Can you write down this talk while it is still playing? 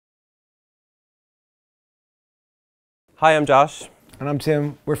Hi, I'm Josh. And I'm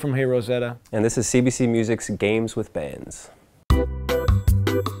Tim. We're from Hey Rosetta. And this is CBC Music's Games with Bands.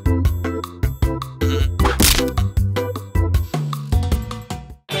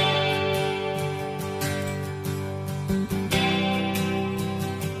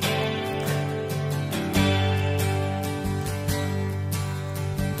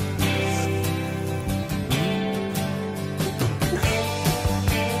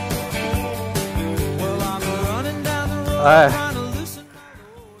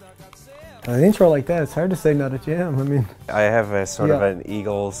 An intro like that, it's hard to say not a jam. I mean, I have a sort of an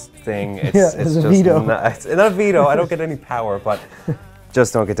Eagles thing. It's it's a just veto. It's not a veto. I don't get any power, but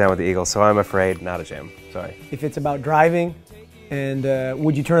just don't get down with the Eagles. So I'm afraid not a jam. Sorry. If it's about driving, and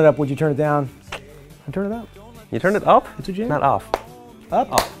would you turn it up? Would you turn it down? I turn it up. You turn it up? It's a jam. Not off. Up.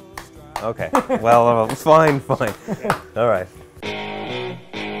 Oh. Okay. Well, fine. All right.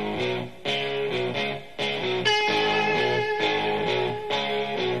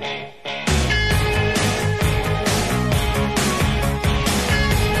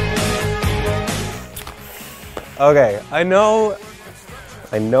 Okay, I know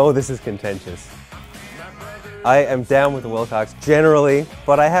this is contentious. I am down with the Wilcox generally,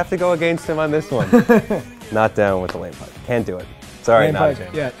 but I have to go against him on this one. Not down with the lane pipe. Can't do it. Sorry, Lane not pipe. a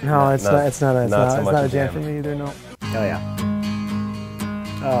jam. Yeah, no, it's not a jam jam for me either. No. Oh yeah.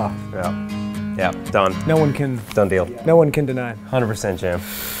 Oh. Yeah. Done. No one can. Done deal. No one can deny. 100% jam.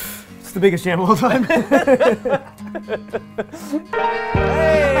 It's the biggest jam of all time.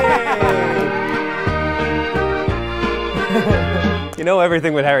 You know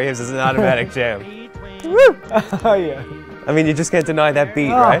everything with Harry Hibbs is an automatic jam. Woo! Oh yeah. I mean, you just can't deny that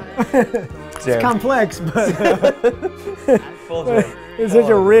beat, right? It's complex, but Full jam. it's such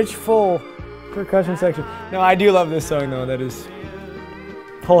a rich, full percussion section. No, I do love this song though. That is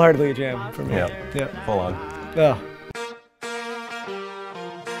wholeheartedly a jam for me. Yeah. Full on. Oh.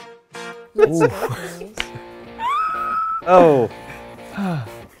 Oh.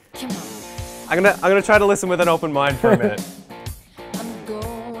 I'm gonna try to listen with an open mind for a minute. I'm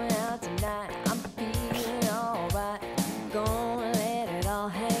going out tonight. I'm feeling alright. Gonna let it all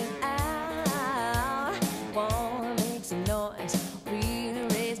hang out. Wanna make some noise. Really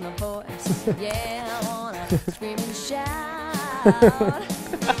raise my voice. Yeah, I wanna scream and shout.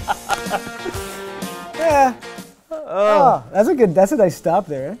 Yeah. Oh, that's a nice stop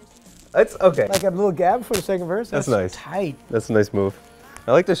there. Eh? It's okay. Like a little gap before the second verse. That's nice. Tight. That's a nice move.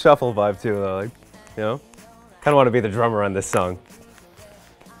 I like the shuffle vibe too, though. Like, you know, kind of want to be the drummer on this song.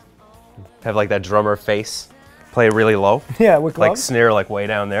 Have like that drummer face, play really low. Yeah, with like gloves. snare like way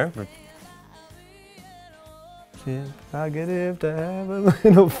down there. Yeah, I get it to have a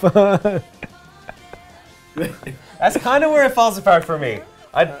little fun. That's kind of where it falls apart for me.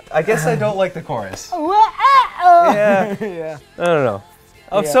 I guess I don't like the chorus. Yeah. Yeah. I don't know.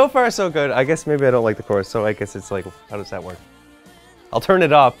 Oh, Yeah. so far so good. I guess maybe I don't like the chorus, so I guess it's like, how does that work? I'll turn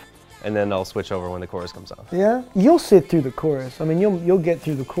it up, and then I'll switch over when the chorus comes on. Yeah, you'll sit through the chorus. I mean, you'll get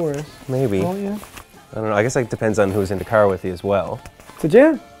through the chorus. Maybe. Oh yeah. I don't know. I guess it depends on who's in the car with you as well. It's a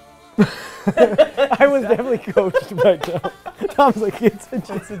jam. I was definitely coached by Tom. Tom's like, it's a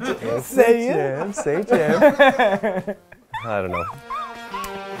jam. Say it. Jam, say jam. I don't know.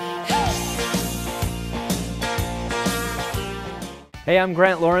 Hey, I'm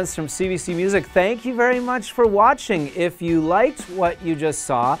Grant Lawrence from CBC Music. Thank you very much for watching. If you liked what you just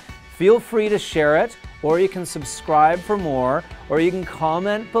saw, feel free to share it, or you can subscribe for more, or you can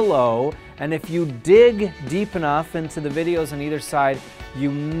comment below. And if you dig deep enough into the videos on either side,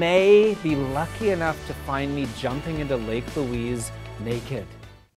 you may be lucky enough to find me jumping into Lake Louise naked.